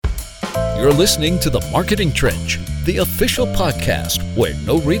You're listening to The Marketing Trench, the official podcast where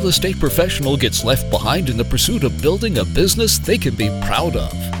no real estate professional gets left behind in the pursuit of building a business they can be proud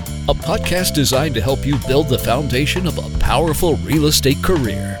of. A podcast designed to help you build the foundation of a powerful real estate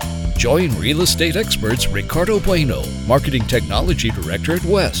career. Join real estate experts Ricardo Bueno, Marketing Technology Director at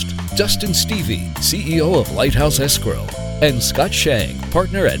West, Dustin Stevie, CEO of Lighthouse Escrow, and Scott Shang,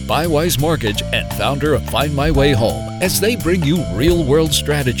 partner at Bywise Mortgage and founder of Find My Way Home, as they bring you real-world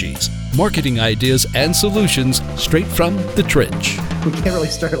strategies, marketing ideas, and solutions straight from the trench. We can't really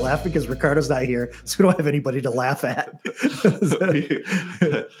start laughing because Ricardo's not here, so we don't have anybody to laugh at.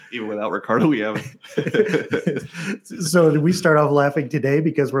 Even without Ricardo, we have. So did we start off laughing today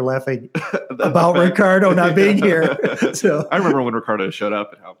because we're laughing about Ricardo not being here? So I remember when Ricardo showed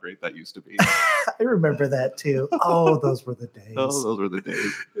up and how great that used to be. I remember that too. Oh, those were the days. Oh, those were the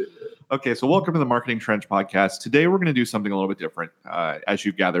days. Okay, so welcome to the Marketing Trench podcast. Today we're going to do something a little bit different. As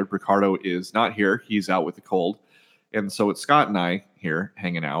you've gathered, Ricardo is not here. He's out with the cold. And so it's Scott and I here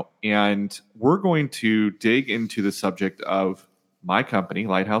hanging out. And we're going to dig into the subject of my company,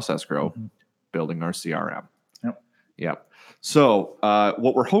 Lighthouse Escrow, building our CRM. Yep. So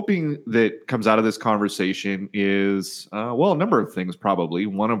what we're hoping that comes out of this conversation is, a number of things probably.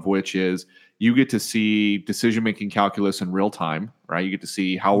 One of which is you get to see decision-making calculus in real time, right? You get to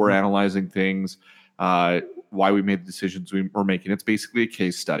see how we're analyzing things, why we made the decisions we're making. It's basically a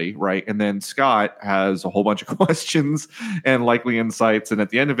case study, right? And then Scott has a whole bunch of questions and likely insights. And at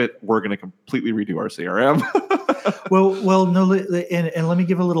the end of it, we're going to completely redo our CRM. No, and let me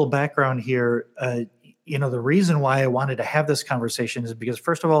give a little background here. The reason why I wanted to have this conversation is because,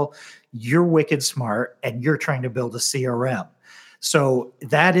 first of all, you're wicked smart and you're trying to build a CRM. So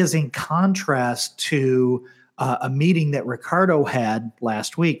that is in contrast to a meeting that Ricardo had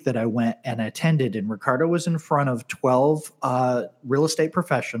last week that I went and attended. And Ricardo was in front of 12 real estate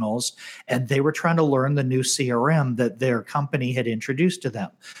professionals, and they were trying to learn the new CRM that their company had introduced to them.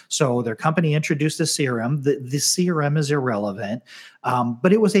 So their company introduced the CRM. The CRM is irrelevant,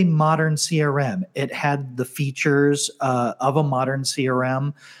 but it was a modern CRM. It had the features of a modern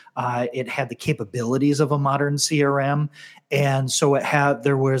CRM. It had the capabilities of a modern CRM. And so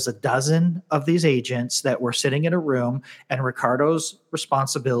there was a dozen of these agents that were sitting in a room, and Ricardo's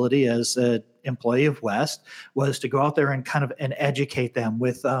responsibility as an employee of West was to go out there and and educate them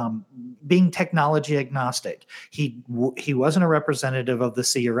with being technology agnostic. He wasn't a representative of the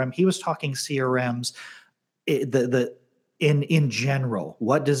CRM. He was talking CRMs, in general.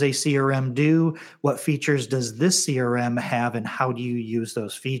 What does a CRM do? What features does this CRM have, and how do you use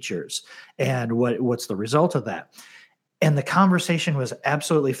those features? And what's the result of that? And the conversation was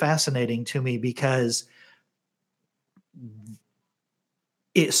absolutely fascinating to me because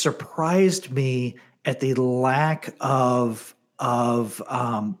it surprised me at the lack of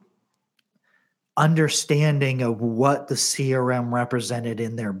understanding of what the CRM represented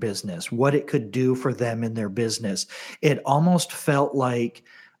in their business, what it could do for them in their business. It almost felt like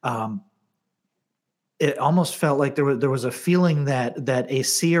there was a feeling that a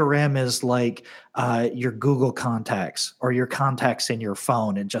CRM is like your Google contacts or your contacts in your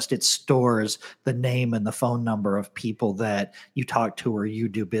phone, and it stores the name and the phone number of people that you talk to or you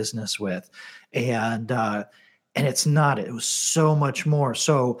do business with, and it's not. It was so much more.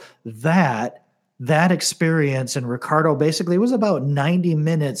 So that experience, and Ricardo basically, it was about 90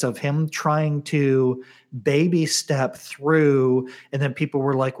 minutes of him trying to baby step through. And then people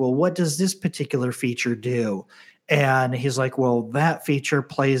were like, well, what does this particular feature do? And he's like, well, that feature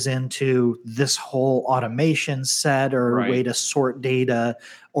plays into this whole automation set or way to sort data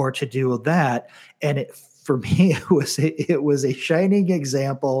or to do that. And for me, it was a shining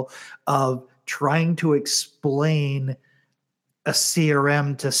example of trying to explain a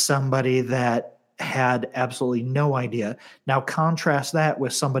CRM to somebody that had absolutely no idea. Now contrast that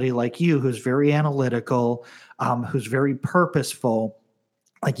with somebody like you who's very analytical, who's very purposeful.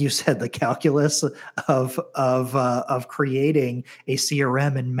 Like you said, the calculus of creating a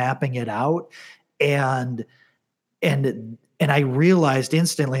CRM and mapping it out. And I realized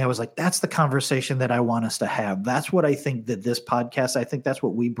instantly, I was like, that's the conversation that I want us to have. That's what I think that this podcast, I think that's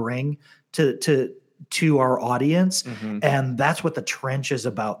what we bring to our audience. And that's what the trench is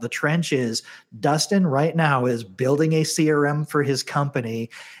about. The trench is Dustin right now is building a CRM for his company.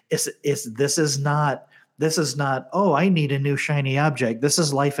 This is not, oh, I need a new shiny object. This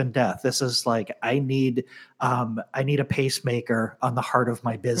is life and death. This is like, I need a pacemaker on the heart of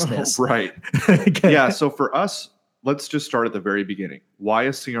my business. Right. Yeah. So for us, let's just start at the very beginning. Why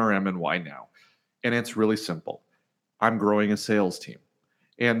a CRM and why now? And it's really simple. I'm growing a sales team.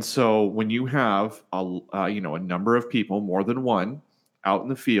 And so when you have a number of people, more than one, out in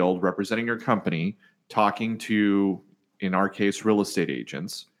the field representing your company, talking to, in our case, real estate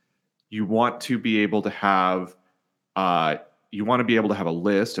agents, you want to be able to have a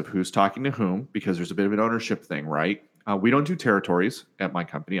list of who's talking to whom, because there's a bit of an ownership thing, right? We don't do territories at my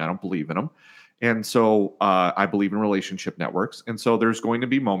company. I don't believe in them. And so I believe in relationship networks. And so there's going to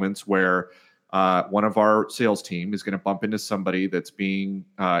be moments where one of our sales team is going to bump into somebody that's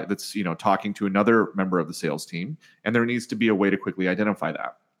talking to another member of the sales team, and there needs to be a way to quickly identify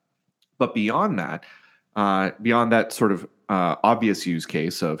that. But beyond that sort of obvious use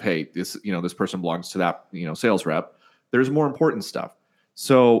case of, hey, this person belongs to that sales rep, there's more important stuff.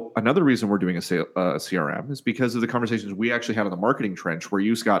 So another reason we're doing a CRM is because of the conversations we actually had on the marketing trench, where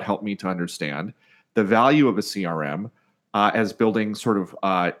you, Scott, helped me to understand the value of a CRM as building sort of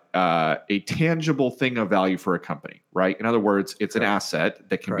a tangible thing of value for a company, right? In other words, it's an asset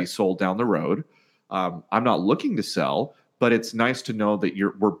that can be sold down the road. I'm not looking to sell, but it's nice to know that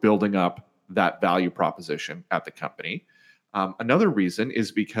we're building up that value proposition at the company. Another reason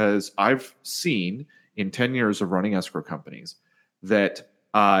is because I've seen in 10 years of running escrow companies that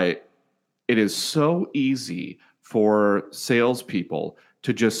it is so easy for salespeople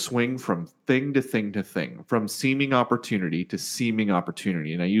to just swing from thing to thing to thing, from seeming opportunity to seeming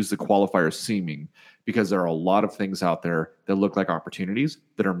opportunity. And I use the qualifier seeming because there are a lot of things out there that look like opportunities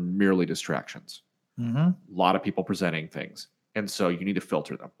that are merely distractions. Mm-hmm. A lot of people presenting things. And so you need to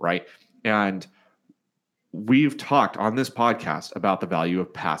filter them, right? And we've talked on this podcast about the value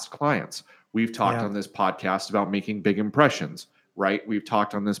of past clients. We've talked on this podcast about making big impressions, right? We've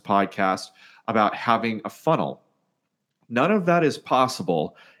talked on this podcast about having a funnel. None of that is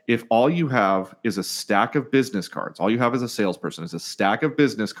possible if all you have is a stack of business cards. All you have as a salesperson is a stack of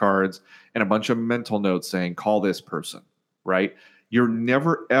business cards and a bunch of mental notes saying, call this person, right? You're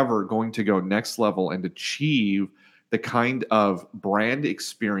never, ever going to go next level and achieve the kind of brand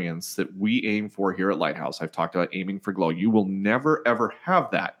experience that we aim for here at Lighthouse. I've talked about aiming for glow. You will never, ever have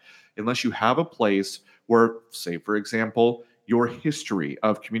that unless you have a place where, say, for example, your history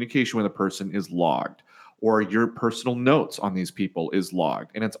of communication with a person is logged, or your personal notes on these people is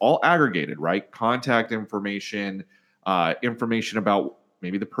logged, and it's all aggregated, right? Contact information, information about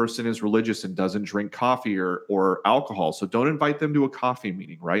maybe the person is religious and doesn't drink coffee or alcohol, so don't invite them to a coffee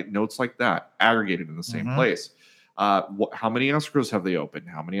meeting, right? Notes like that, aggregated in the same place. How many escrows have they opened?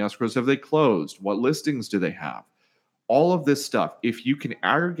 How many escrows have they closed? What listings do they have? All of this stuff, if you can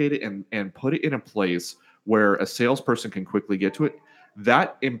aggregate it and put it in a place where a salesperson can quickly get to it,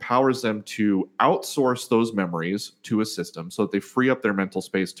 that empowers them to outsource those memories to a system so that they free up their mental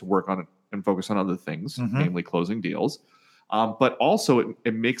space to work on it and focus on other things, namely closing deals. But also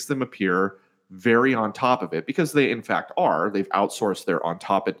it makes them appear very on top of it, because they in fact are. They've outsourced their on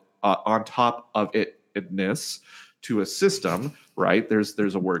top of itness to a system, right?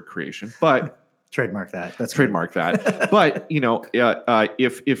 There's a word creation, but trademark that. That's trademark good. that. But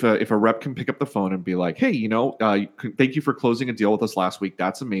if a rep can pick up the phone and be like, hey, thank you for closing a deal with us last week.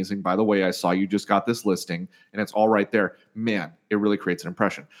 That's amazing. By the way, I saw you just got this listing, and it's all right there. Man, it really creates an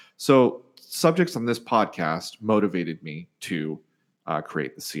impression. So subjects on this podcast motivated me to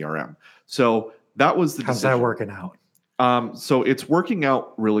create the CRM. So that was the How's decision. that working out? So it's working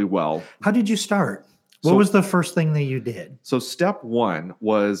out really well. How did you start? What was the first thing that you did? So step one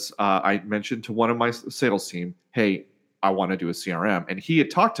was I mentioned to one of my sales team, hey, I want to do a CRM. And he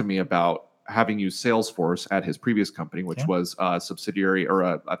had talked to me about having used Salesforce at his previous company, which was a subsidiary or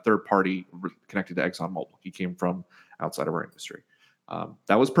a third party connected to ExxonMobil. He came from outside of our industry.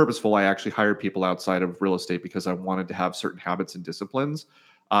 That was purposeful. I actually hired people outside of real estate because I wanted to have certain habits and disciplines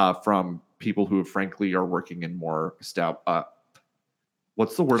from people who frankly are working in more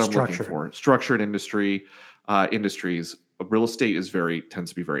what's the word I'm looking for? Structured industries. Real estate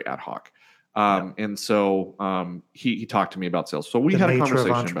tends to be very ad hoc. And so he talked to me about sales. So we had a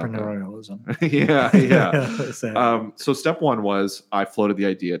conversation about that. Yeah. So step one was I floated the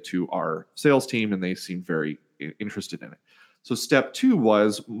idea to our sales team, and they seemed very interested in it. So step two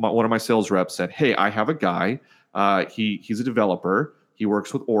was one of my sales reps said, hey, I have a guy. He's a developer. He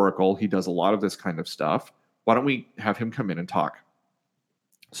works with Oracle. He does a lot of this kind of stuff. Why don't we have him come in and talk?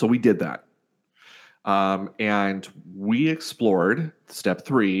 So we did that. And we explored, step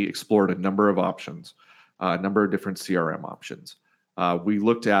three, explored a number of options, a number of different CRM options. We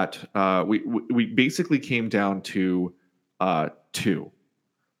looked at, we basically came down to two,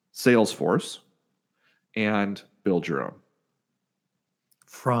 Salesforce and build your own.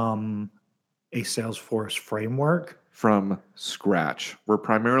 From a Salesforce framework? From scratch. We're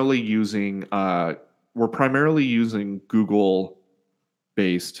primarily using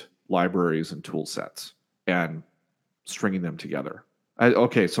Google-based libraries and tool sets and stringing them together.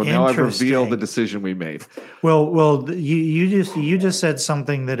 Okay, so now I've revealed the Interesting. decision we made. Well, you just said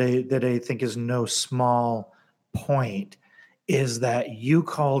something that I think is no small point, is that you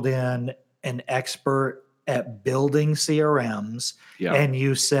called in an expert at building CRMs, Yeah. and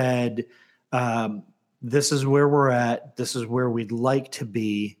you said, this is where we're at. This is where we'd like to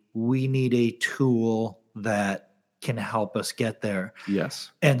be. We need a tool that can help us get there.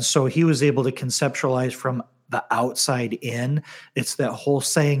 Yes. And so he was able to conceptualize from the outside in. It's that whole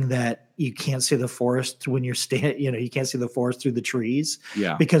saying that you can't see the forest when you're you can't see the forest through the trees.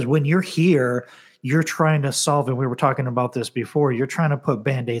 Yeah. Because when you're here, you're trying to solve, and we were talking about this before, you're trying to put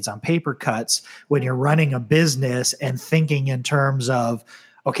Band-Aids on paper cuts when you're running a business and thinking in terms of,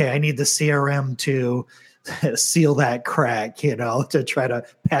 okay, I need the CRM to seal that crack, to try to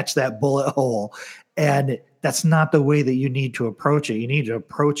patch that bullet hole. And that's not the way that you need to approach it. You need to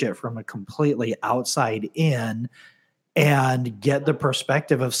approach it from a completely outside in and get the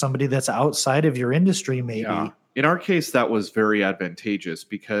perspective of somebody that's outside of your industry, maybe. Yeah. In our case, that was very advantageous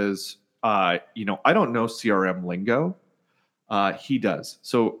because, I don't know CRM lingo. He does.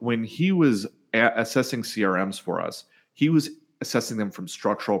 So when he was assessing CRMs for us, he was assessing them from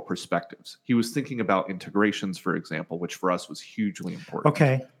structural perspectives. He was thinking about integrations, for example, which for us was hugely important.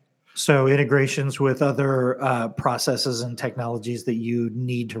 Okay. So integrations with other processes and technologies that you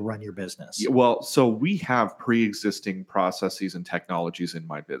need to run your business. Well, so we have pre-existing processes and technologies in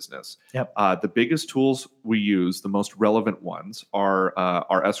my business. Yep. The biggest tools we use, the most relevant ones, are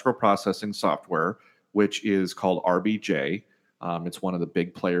our escrow processing software, which is called RBJ. It's one of the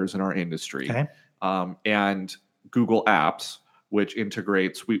big players in our industry. Okay. And Google Apps, which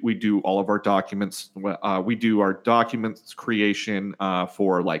integrates, we do all of our documents. We do our documents creation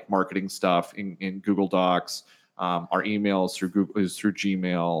for like marketing stuff in Google Docs. Our emails through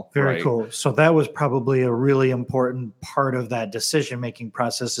Gmail. Very right? cool. So that was probably a really important part of that decision-making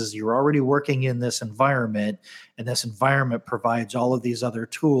process, is you're already working in this environment, and this environment provides all of these other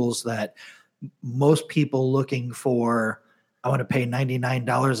tools that most people looking for. I want to pay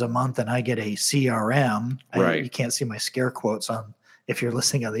 $99 a month and I get a CRM. Right. You can't see my scare quotes on if you're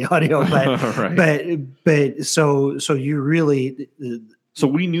listening on the audio, but Right. but so you really So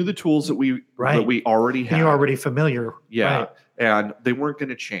we knew the tools that we already had. you're already familiar. Yeah. Right. And they weren't going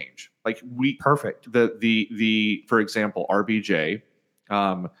to change. Like Perfect. The for example, RBJ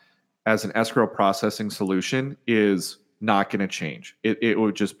as an escrow processing solution is not going to change. It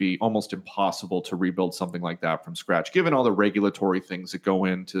would just be almost impossible to rebuild something like that from scratch, given all the regulatory things that go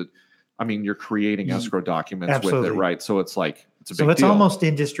into. I mean, you're creating escrow documents Absolutely. with it, right? So it's like it's a big So it's deal. almost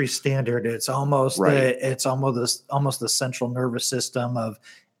industry standard. It's almost Right. it's almost the central nervous system of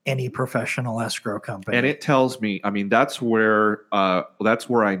any professional escrow company. And it tells me, I mean, that's where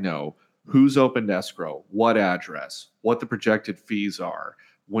I know who's opened escrow, what address, what the projected fees are,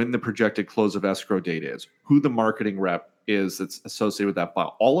 when the projected close of escrow date is, who the marketing rep is that's associated with that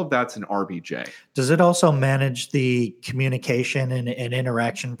file. All of that's in RBJ. Does it also manage the communication and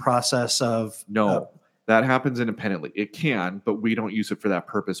interaction process of? No, that happens independently. It can, but we don't use it for that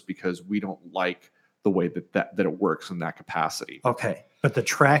purpose because we don't like the way that it works in that capacity. Okay, but the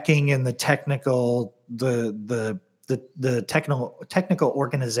tracking and the technical, the technical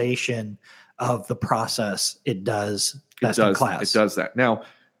organization of the process, it does best in class. It does that. Now,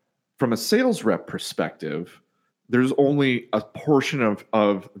 from a sales rep perspective, there's only a portion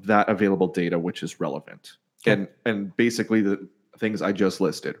of that available data which is relevant. Okay. And basically the things I just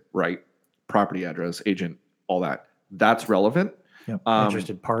listed, right? Property address, agent, all that. That's relevant. Yep.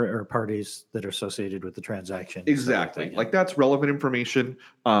 Interested parties that are associated with the transaction. Exactly. Like that's relevant information.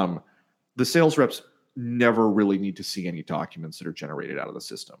 The sales reps never really need to see any documents that are generated out of the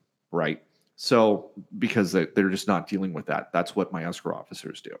system, right? So because they're just not dealing with that. That's what my escrow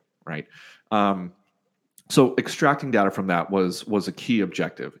officers do, right? So extracting data from that was a key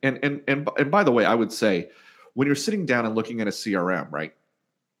objective. And by the way, I would say when you're sitting down and looking at a CRM, right,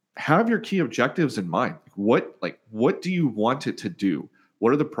 have your key objectives in mind. What do you want it to do?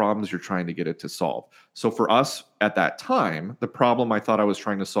 What are the problems you're trying to get it to solve? So for us at that time, the problem I thought I was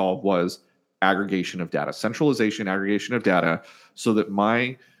trying to solve was aggregation of data, centralization, aggregation of data, so that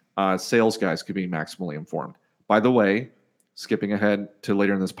my sales guys could be maximally informed. By the way, skipping ahead to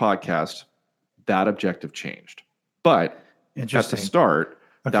later in this podcast, that objective changed. But at the start,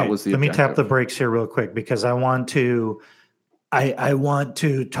 that was the objective. Let me tap the brakes here real quick because I want to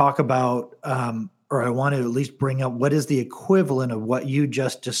talk about, or I want to at least bring up what is the equivalent of what you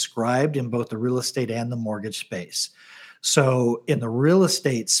just described in both the real estate and the mortgage space. So in the real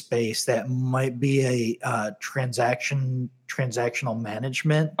estate space, that might be a transactional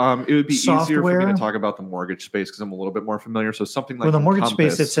management It would be easier for me to software. talk about the mortgage space because I'm a little bit more familiar. So something like Well, the mortgage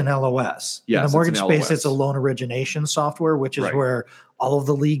Encompass, space, it's an LOS. In Yes, the it's mortgage an space, it's a LOS. loan origination software, which is Right. where all of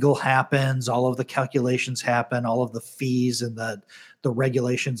the legal happens, all of the calculations happen, all of the fees and the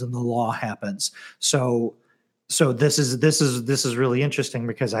regulations and the law happens. So this is really interesting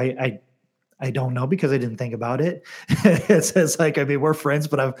because I don't know because I didn't think about it. It's like, I mean, we're friends,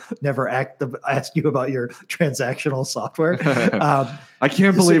 but I've never asked you about your transactional software. I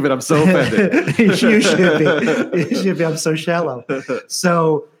can't believe it. I'm so offended. You should be. You should be. I'm so shallow.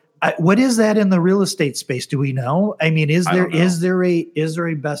 So, what is that in the real estate space? Do we know? I mean, is there a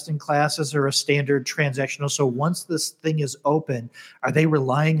best in class? Is there a standard transactional? So once this thing is open, are they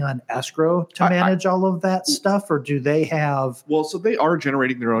relying on escrow to manage all of that stuff, or do they have? Well, so they are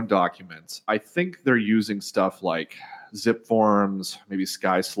generating their own documents. I think they're using stuff like zip forms, maybe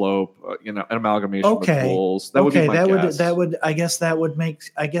SkySlope, an amalgamation of tools. That would be my guess. I guess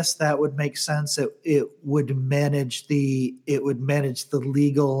that would make sense. It would manage the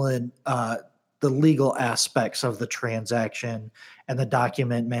legal and the legal aspects of the transaction and the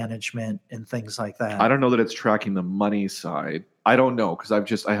document management and things like that. I don't know that it's tracking the money side. I don't know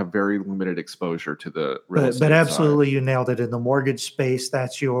because I have very limited exposure to the real estate but absolutely side. You nailed it. In the mortgage space,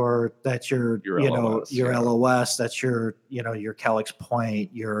 that's your LOS, your LOS, that's your Calyx Point,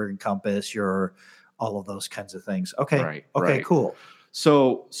 your Encompass, your all of those kinds of things. Okay. Right. Cool.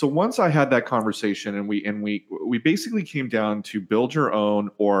 So once I had that conversation and we basically came down to build your own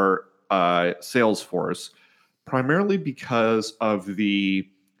or Salesforce, primarily because of the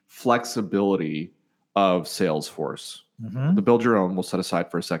flexibility of Salesforce. Mm-hmm. The build your own we'll set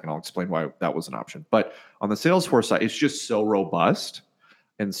aside for a second. I'll explain why that was an option. But on the Salesforce side, it's just so robust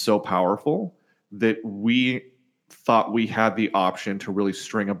and so powerful that we thought we had the option to really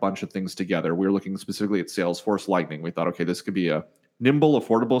string a bunch of things together. We were looking specifically at Salesforce Lightning. We thought, okay, this could be a nimble,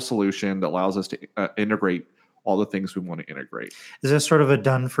 affordable solution that allows us to integrate all the things we want to integrate. Is this sort of a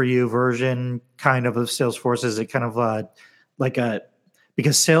done for you version kind of Salesforce? Is it kind of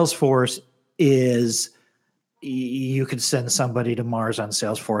because Salesforce is, you could send somebody to Mars on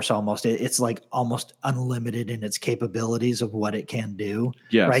Salesforce almost. It's like almost unlimited in its capabilities of what it can do.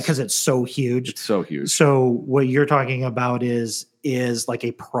 Yes. Right? Because it's so huge. It's so huge. So what you're talking about is like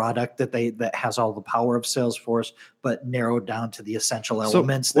a product that has all the power of Salesforce, but narrowed down to the essential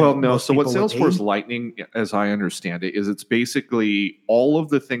elements. So what Salesforce Lightning, as I understand it, is it's basically all of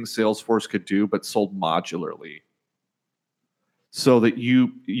the things Salesforce could do, but sold modularly. So that you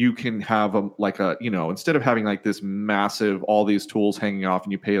can have instead of having like this massive, all these tools hanging off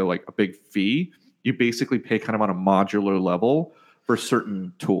and you pay like a big fee, you basically pay kind of on a modular level for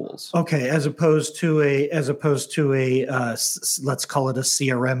certain tools. Okay, as opposed to a let's call it a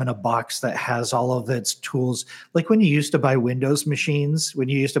CRM in a box that has all of its tools. Like when you used to buy Windows machines, when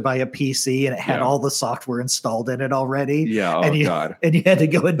you used to buy a PC and it had all the software installed in it already. Yeah. God. And you had to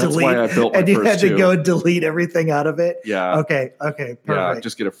go and That's delete. Why I built my and you first had to two. Go and delete everything out of it. Yeah. Okay. Perfect. Yeah.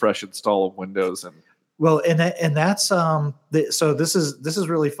 Just get a fresh install of Windows and. Well, and that's so this is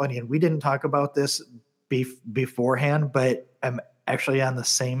really funny, and we didn't talk about this beforehand, but I'm actually on the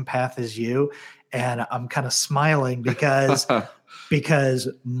same path as you, and I'm kind of smiling because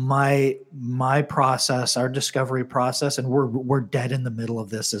my process, our discovery process, and we're dead in the middle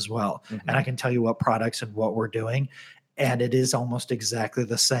of this as well. Mm-hmm. And I can tell you what products and what we're doing. And it is almost exactly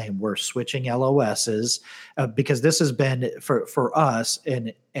the same. We're switching LOSs because this has been for us,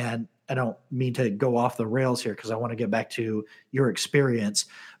 and I don't mean to go off the rails here because I want to get back to your experience.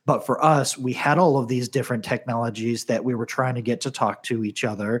 But for us, we had all of these different technologies that we were trying to get to talk to each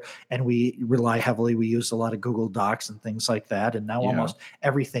other, and we rely heavily. We use a lot of Google Docs and things like that, and now almost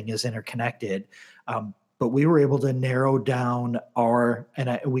everything is interconnected. But we were able to narrow down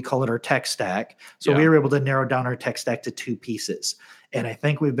we call it our tech stack. So we were able to narrow down our tech stack to two pieces, and I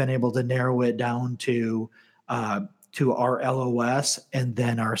think we've been able to narrow it down to our LOS and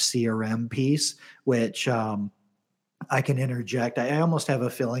then our CRM piece, which I can interject. I almost have a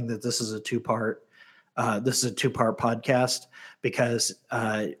feeling that this is a two-part podcast because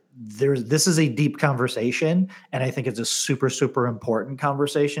this is a deep conversation, and I think it's a super, super important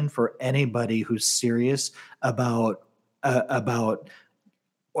conversation for anybody who's serious about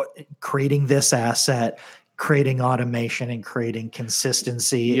creating this asset, creating automation, and creating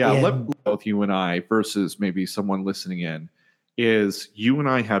consistency. Yeah, both you and I versus maybe someone listening in is you and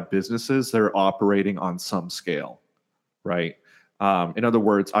I have businesses that are operating on some scale, right? In other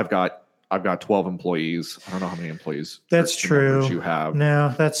words, I've got I've got 12 employees. I don't know how many employees. That's true. You have.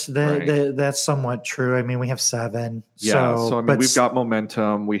 No, that's somewhat true. I mean, we have 7. Yeah. So I mean, we've got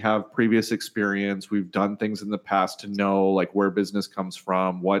momentum. We have previous experience. We've done things in the past to know like where business comes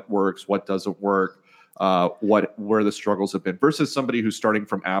from, what works, what doesn't work, where the struggles have been versus somebody who's starting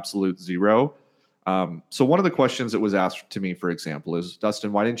from absolute zero. So one of the questions that was asked to me, for example, is,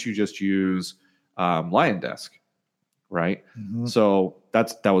 Dustin, why didn't you just use Lion Desk? Right. Mm-hmm. So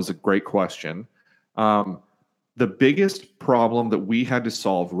that was a great question. The biggest problem that we had to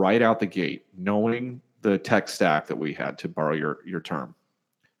solve right out the gate, knowing the tech stack that we had, to borrow your term,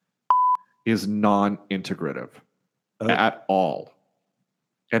 is non-integrative at all.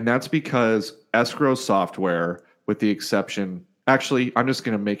 And that's because escrow software, with the exception, actually, I'm just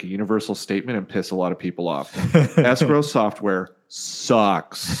going to make a universal statement and piss a lot of people off. Escrow software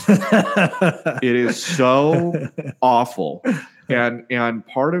sucks. It is so awful. And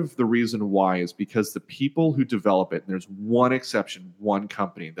part of the reason why is because the people who develop it, and there's one exception, one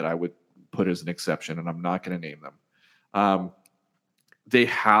company that I would put as an exception, and I'm not going to name them. They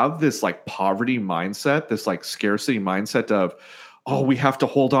have this like poverty mindset, this like scarcity mindset of, oh, we have to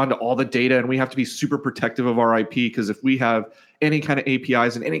hold on to all the data and we have to be super protective of our IP, because if we have any kind of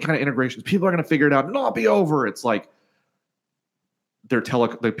APIs and any kind of integrations, people are going to figure it out and it'll be over. It's like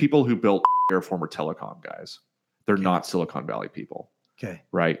the people who built are former telecom guys. They're not Silicon Valley people. Okay.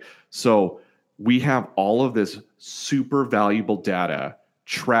 Right. So we have all of this super valuable data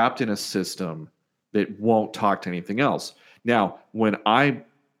trapped in a system that won't talk to anything else. Now, when I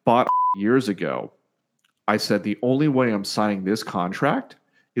bought years ago, I said the only way I'm signing this contract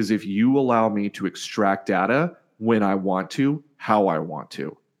is if you allow me to extract data when I want to, how I want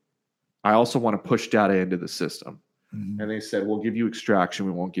to. I also want to push data into the system. Mm-hmm. And they said, we'll give you extraction.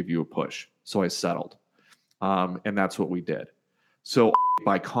 We won't give you a push. So I settled. And that's what we did. So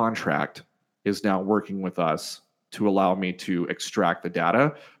by contract is now working with us to allow me to extract the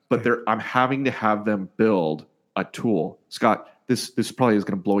data, but I'm having to have them build a tool. Scott, this probably is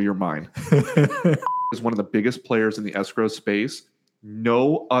going to blow your mind. Is one of the biggest players in the escrow space.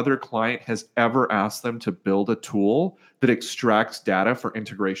 No other client has ever asked them to build a tool that extracts data for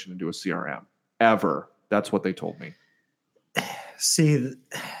integration into a CRM. Ever. That's what they told me. See,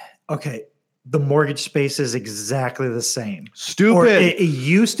 okay. The mortgage space is exactly the same. Stupid. Or it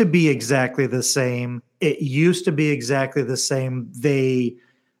used to be exactly the same. They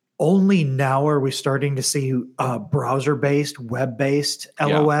only now are we starting to see browser-based, web-based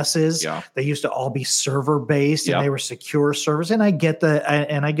LOSs. Yeah. They used to all be server-based, and they were secure servers. And I get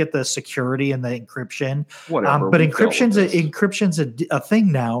the security and the encryption. Whatever. But encryption's a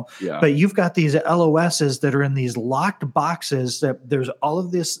thing now. Yeah. But you've got these LOSs that are in these locked boxes. That there's all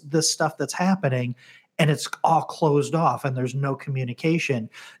of this stuff that's happening, and it's all closed off, and there's no communication.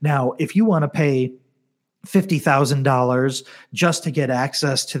 Now, if you want to pay $50,000 just to get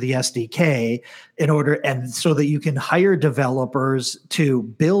access to the SDK and so that you can hire developers to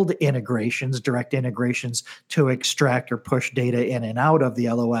build integrations, direct integrations to extract or push data in and out of the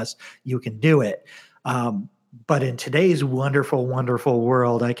LOS, you can do it. But in today's wonderful, wonderful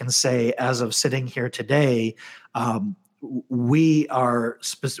world, I can say, as of sitting here today, we are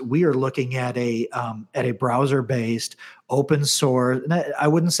looking at a browser-based open source. And I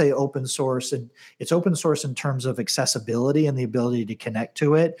wouldn't say open source, and it's open source in terms of accessibility and the ability to connect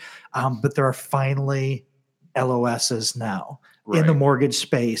to it. But there are finally LOSs now in the mortgage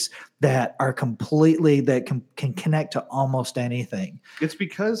space that are that can connect to almost anything. It's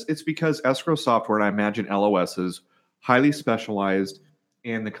because escrow software, and I imagine LOSs, highly specialized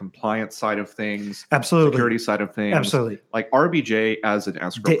in the compliance side of things, absolutely, security side of things, absolutely. Like RBJ as an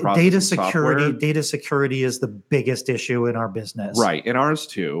escrow processing software. Data security is the biggest issue in our business, right? In ours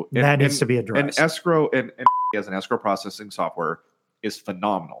too. That needs to be addressed. And escrow and as an escrow processing software is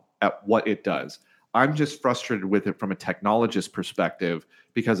phenomenal at what it does. I'm just frustrated with it from a technologist perspective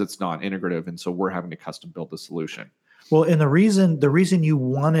because it's non-integrative, and so we're having to custom build the solution. Well, and the reason you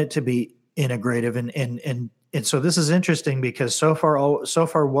want it to be integrative and so this is interesting because so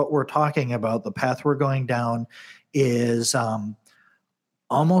far what we're talking about, the path we're going down is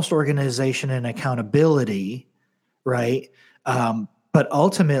almost organization and accountability, right? But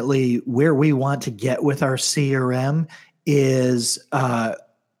ultimately where we want to get with our CRM is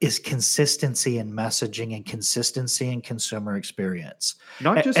consistency in messaging and consistency in consumer experience.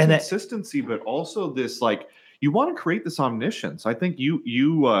 Not just consistency, but also this, like, you want to create this omniscience. I think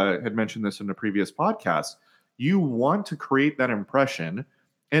you had mentioned this in a previous podcast. You want to create that impression,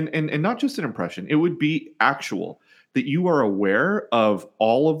 and not just an impression. It would be actual, that you are aware of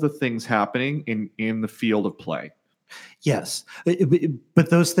all of the things happening in the field of play. Yes, but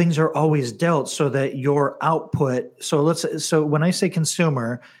those things are always dealt so that your output. So when I say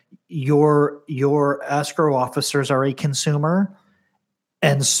consumer, your escrow officers are a consumer,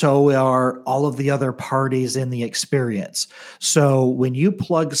 and so are all of the other parties in the experience. So when you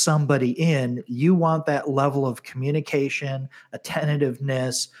plug somebody in, you want that level of communication,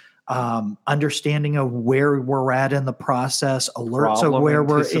 attentiveness, understanding of where we're at in the process, alerts of where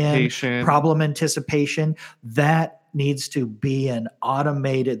we're in, problem anticipation. That needs to be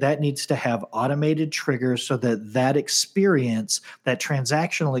that needs to have automated triggers so that experience, that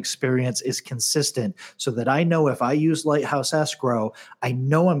transactional experience is consistent, so that I know if I use Lighthouse Escrow, I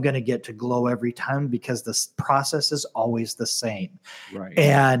know I'm going to get to Glow every time because the process is always the same. Right.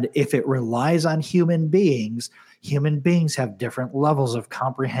 And if it relies on human beings have different levels of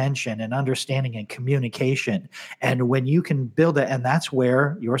comprehension and understanding and communication. And when you can build it, and that's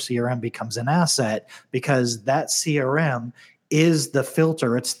where your CRM becomes an asset, because that CRM is the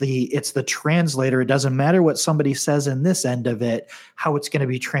filter. It's the translator. It doesn't matter what somebody says in this end of it, how it's going to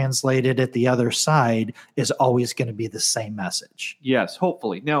be translated at the other side is always going to be the same message. Yes,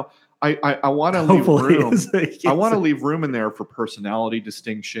 hopefully. Now, I want to leave room. Yes. I want to leave room in there for personality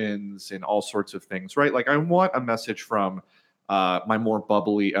distinctions and all sorts of things, right? Like I want a message from my more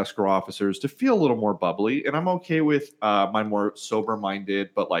bubbly escrow officers to feel a little more bubbly, and I'm okay with my more sober-minded,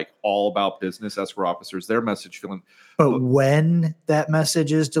 but like all about business escrow officers, their message feeling. But when that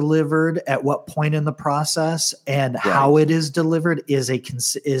message is delivered, at what point in the process, and how it is delivered is a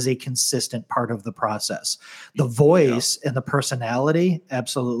consistent part of the process. The voice and the personality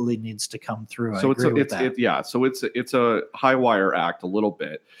absolutely needs to come through. So I agree with that. So it's a high wire act a little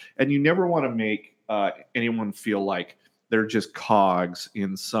bit, and you never want to make anyone feel like they're just cogs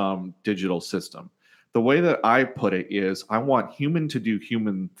in some digital system. The way that I put it is I want human to do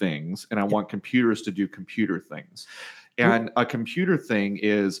human things, and I want computers to do computer things. And a computer thing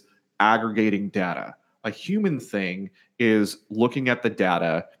is aggregating data. A human thing is looking at the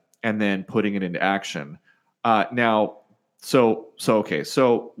data and then putting it into action. So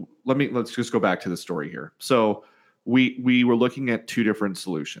let's just go back to the story here. So we were looking at two different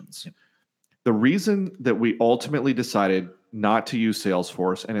solutions. Yep. The reason that we ultimately decided not to use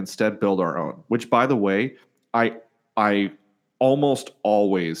Salesforce and instead build our own, which, by the way, I almost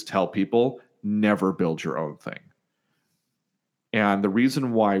always tell people never build your own thing. And the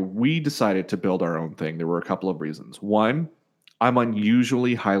reason why we decided to build our own thing, there were a couple of reasons. One, I'm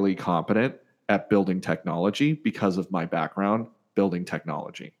unusually highly competent at building technology because of my background building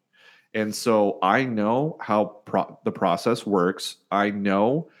technology. And so I know how the process works. I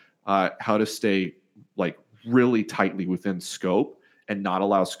know how to stay like really tightly within scope and not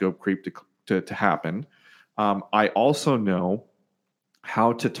allow scope creep to happen. I also know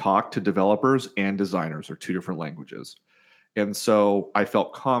how to talk to developers and designers, or two different languages. And so I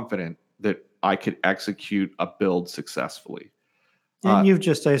felt confident that I could execute a build successfully. And you've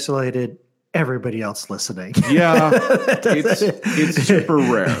just isolated everybody else listening. Yeah, it's super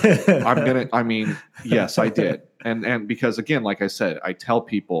rare. Yes, I did. And because again, like I said, I tell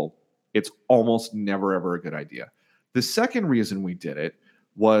people it's almost never, ever a good idea. The second reason we did it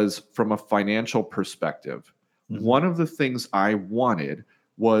was from a financial perspective. Mm-hmm. One of the things I wanted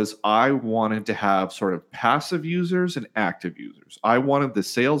to have sort of passive users and active users. I wanted the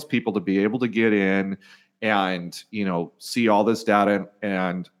salespeople to be able to get in and, see all this data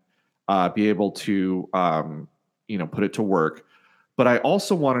and be able to, put it to work. But I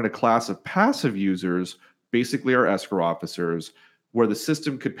also wanted a class of passive users, basically our escrow officers, where the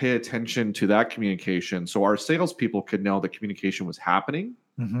system could pay attention to that communication, so our salespeople could know the communication was happening,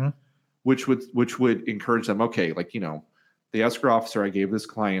 mm-hmm. which would encourage them. Okay, the escrow officer I gave this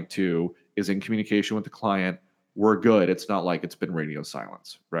client to is in communication with the client. We're good. It's not like it's been radio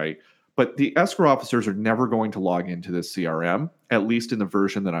silence, right? But the escrow officers are never going to log into this CRM, at least in the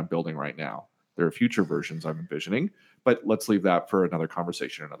version that I'm building right now. There are future versions I'm envisioning, but let's leave that for another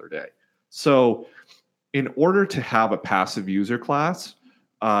conversation another day. So in order to have a passive user class,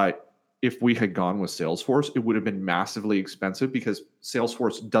 if we had gone with Salesforce, it would have been massively expensive because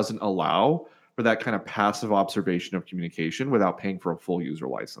Salesforce doesn't allow for that kind of passive observation of communication without paying for a full user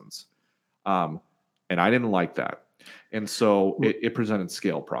license. And I didn't like that. And so it presented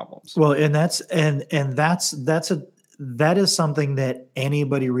scale problems. Well, and that is something that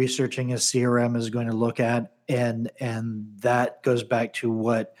anybody researching a CRM is going to look at. And that goes back to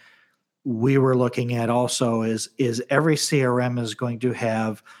what we were looking at also is every CRM is going to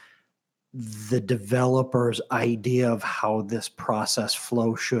have the developer's idea of how this process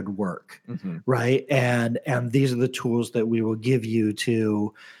flow should work, mm-hmm. right? And these are the tools that we will give you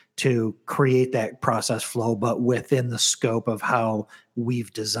to to create that process flow, but within the scope of how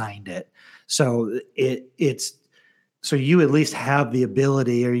we've designed it. So it's so you at least have the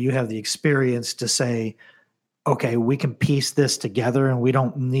ability, or you have the experience to say, okay, we can piece this together, and we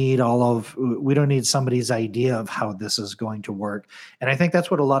don't need somebody's idea of how this is going to work. And I think that's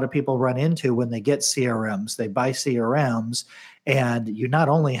what a lot of people run into when they get CRMs. They buy CRMs, and you not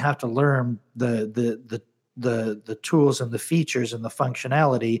only have to learn the tools and the features and the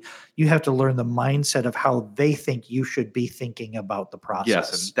functionality, you have to learn the mindset of how they think you should be thinking about the process.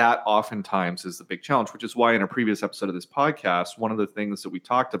 Yes, and that oftentimes is the big challenge, which is why in a previous episode of this podcast, one of the things that we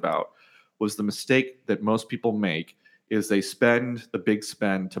talked about was the mistake that most people make is they spend the big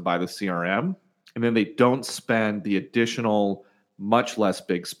spend to buy the CRM, and then they don't spend the additional, much less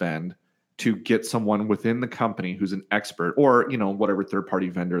big spend to get someone within the company who's an expert, or whatever third-party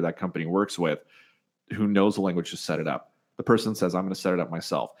vendor that company works with, who knows the language to set it up. The person says, I'm going to set it up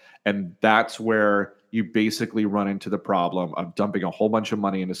myself. And that's where you basically run into the problem of dumping a whole bunch of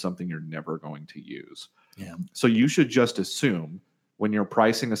money into something you're never going to use. Yeah. So you should just assume when you're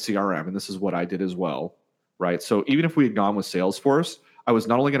pricing a CRM, and this is what I did as well, right? So even if we had gone with Salesforce, I was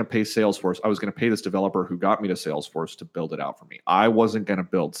not only going to pay Salesforce, I was going to pay this developer who got me to Salesforce to build it out for me. I wasn't going to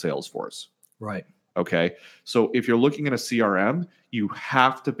build Salesforce. Right. Okay. So if you're looking at a CRM, you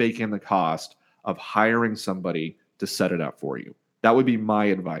have to bake in the cost of hiring somebody to set it up for you. That would be my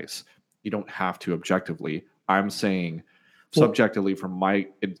advice. You don't have to objectively. I'm saying subjectively, from my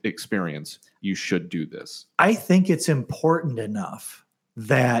experience, you should do this. I think it's important enough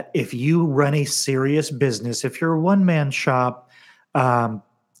that if you run a serious business, if you're a one-man shop,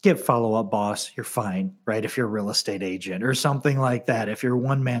 get Follow Up Boss, you're fine, right? If you're a real estate agent or something like that, if you're a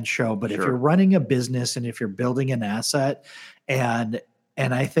one-man show. But Sure. If you're running a business and if you're building an asset,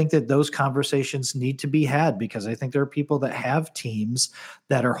 and I think that those conversations need to be had, because I think there are people that have teams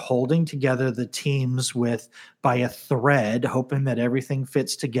that are holding together the teams by a thread, hoping that everything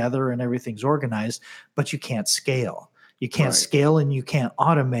fits together and everything's organized, but you can't scale. You can't scale, and you can't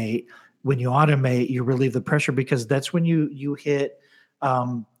automate. When you automate, you relieve the pressure, because that's when you hit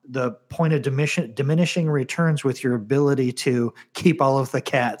the point of diminishing returns with your ability to keep all of the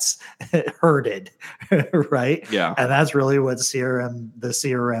cats herded, right? Yeah. And that's really what the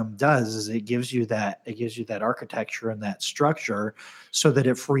CRM does, is it gives you that architecture and that structure so that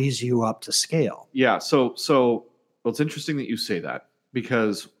it frees you up to scale. Yeah. So well, it's interesting that you say that,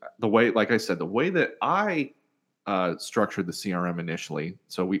 because like I said, the way that I structured the CRM initially.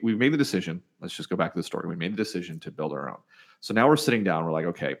 So we made the decision. Let's just go back to the story. We made the decision to build our own. So now we're sitting down. We're like,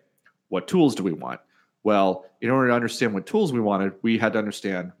 okay, what tools do we want? Well, in order to understand what tools we wanted, we had to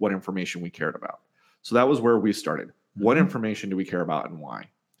understand what information we cared about. So that was where we started. Mm-hmm. What information do we care about and why?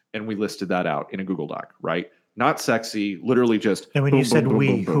 And we listed that out in a Google Doc, right? Not sexy, literally just. And when you said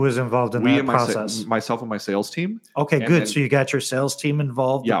who was involved in that process? Myself and my sales team. Okay, good. So you got your sales team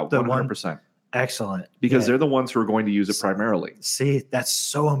involved? Yeah, 100%. Excellent. Because they're the ones who are going to use it primarily. See, that's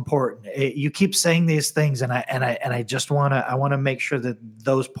so important. You keep saying these things, and I just want to make sure that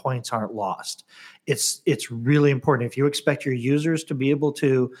those points aren't lost. It's really important. If you expect your users to be able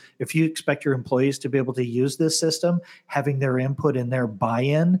to, if you expect your employees to be able to use this system, having their input and their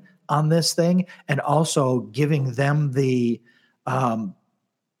buy-in on this thing, and also giving them the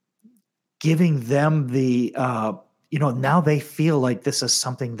now they feel like this is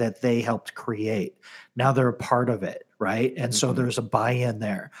something that they helped create. Now they're a part of it, right? And so there's a buy-in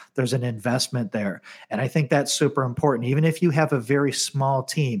there. There's an investment there. And I think that's super important. Even if you have a very small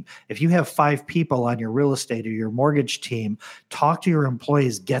team, if you have 5 people on your real estate or your mortgage team, talk to your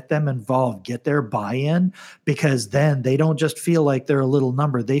employees, get them involved, get their buy-in, because then they don't just feel like they're a little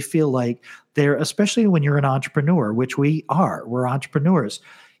number. They feel like they're, especially when you're an entrepreneur, which we're entrepreneurs.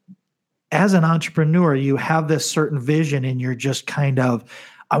 As an entrepreneur, you have this certain vision, and you're just kind of,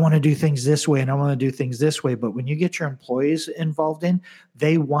 I want to do things this way and I want to do things this way. But when you get your employees involved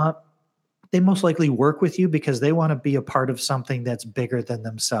they most likely work with you because they want to be a part of something that's bigger than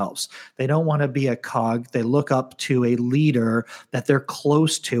themselves. They don't want to be a cog. They look up to a leader that they're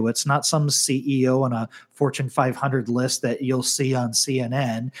close to. It's not some CEO on a Fortune 500 list that you'll see on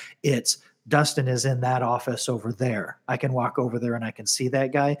CNN. It's Dustin is in that office over there. I can walk over there and I can see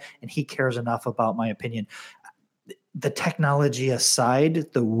that guy, and he cares enough about my opinion. The technology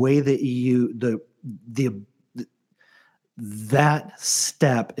aside, the way that that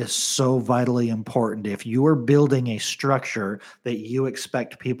step is so vitally important. If you are building a structure that you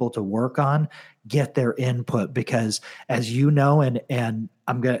expect people to work on, get their input, because as you know, and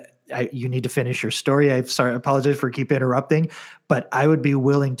you need to finish your story. I apologize for keep interrupting, but I would be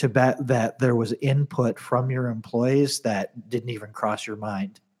willing to bet that there was input from your employees that didn't even cross your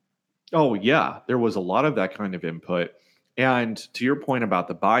mind. Oh, yeah. There was a lot of that kind of input. And to your point about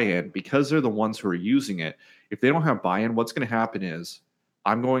the buy-in, because they're the ones who are using it, if they don't have buy-in, what's going to happen is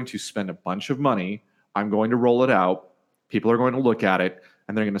I'm going to spend a bunch of money. I'm going to roll it out. People are going to look at it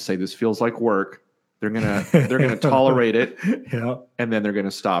and they're going to say, this feels like work. They're going to tolerate it. Yeah. And then they're going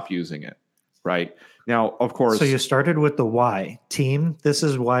to stop using it. Right. Now, of course. So you started with the why. Team, this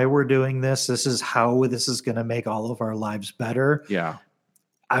is why we're doing this. This is how this is going to make all of our lives better. Yeah.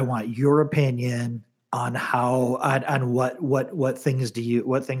 I want your opinion on how on what things are you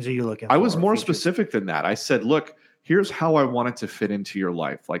looking for? I was more specific than that. I said, look, here's how I want it to fit into your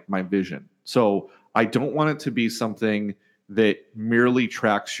life, like my vision. So I don't want it to be something that merely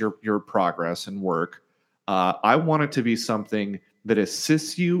tracks your progress and work. I want it to be something that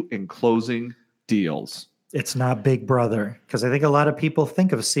assists you in closing deals. It's not Big Brother, because I think a lot of people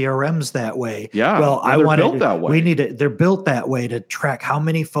think of CRMs that way. Yeah. Well, they're built that way. They're built that way to track how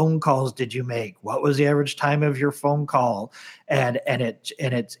many phone calls did you make? What was the average time of your phone call? And when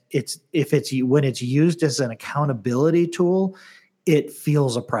it's used as an accountability tool, it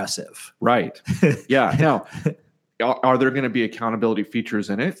feels oppressive. Right. Yeah. Now, are there going to be accountability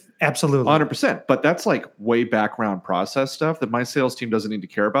features in it? Absolutely. 100%. But that's like way background process stuff that my sales team doesn't need to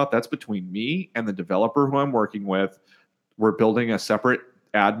care about. That's between me and the developer who I'm working with. We're building a separate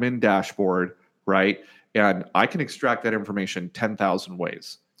admin dashboard, right? And I can extract that information 10,000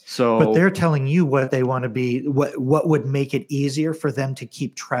 ways. But they're telling you what they want to be, what would make it easier for them to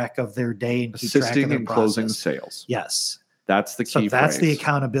keep track of their day and keep track of assisting their in process. closing sales. Yes. That's the key. So that's the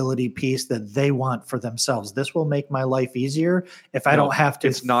accountability piece that they want for themselves. This will make my life easier if I don't have to.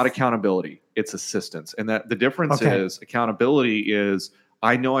 It's not accountability. It's assistance. And that the difference is accountability is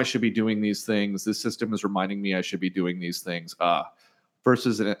I know I should be doing these things. This system is reminding me I should be doing these things.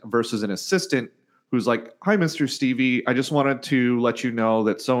 Versus an assistant who's like, hi, Mr. Stevie. I just wanted to let you know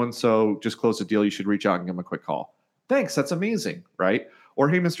that so-and-so just closed a deal. You should reach out and give him a quick call. Thanks. That's amazing. Right. Or,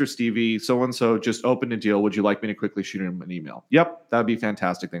 hey, Mr. Stevie, so-and-so just opened a deal. Would you like me to quickly shoot him an email? Yep, that'd be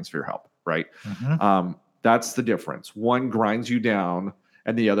fantastic. Thanks for your help, right? Mm-hmm. That's the difference. One grinds you down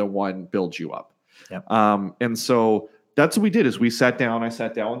and the other one builds you up. Yep. And so that's what we did is I sat down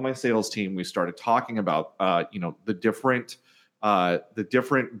with my sales team. We started talking about, the different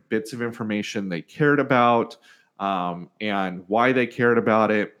bits of information they cared about and why they cared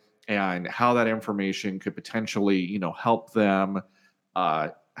about it and how that information could potentially, help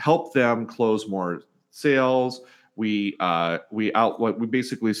them close more sales. We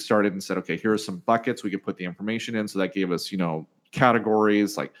basically started and said, okay, here are some buckets we could put the information in. So that gave us,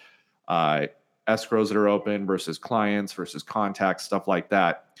 categories like escrows that are open versus clients versus contacts, stuff like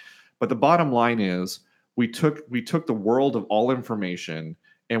that. But the bottom line is we took the world of all information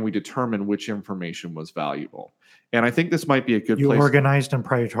and we determined which information was valuable. And I think this might be a good place. You organized and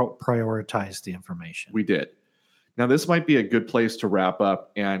prioritized the information. We did. Now, this might be a good place to wrap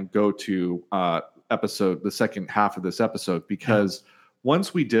up and go to the second half of this episode, because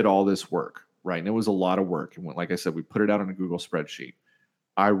once we did all this work, right, and it was a lot of work, and like I said, we put it out on a Google spreadsheet.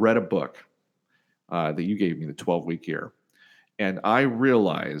 I read a book that you gave me, the 12-week year, and I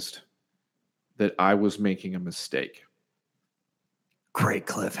realized that I was making a mistake. Great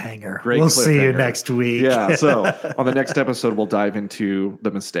cliffhanger. We'll see you next week. Yeah. So on the next episode, we'll dive into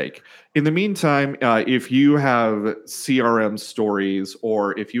the mistake. In the meantime, if you have CRM stories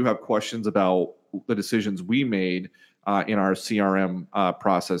or if you have questions about the decisions we made in our CRM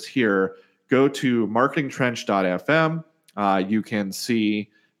process here, go to marketingtrench.fm. You can see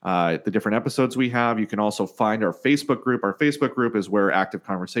the different episodes we have. You can also find our Facebook group. Our Facebook group is where active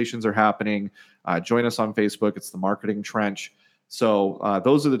conversations are happening. Join us on Facebook. It's the Marketing Trench. So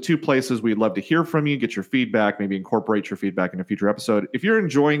those are the two places we'd love to hear from you, get your feedback, maybe incorporate your feedback in a future episode. If you're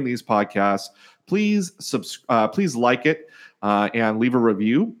enjoying these podcasts, please like it and leave a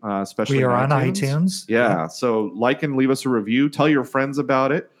review, especially we are on iTunes. Yeah, so like and leave us a review. Tell your friends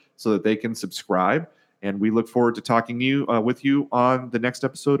about it so that they can subscribe. And we look forward to talking with you on the next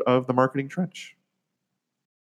episode of The Marketing Trench.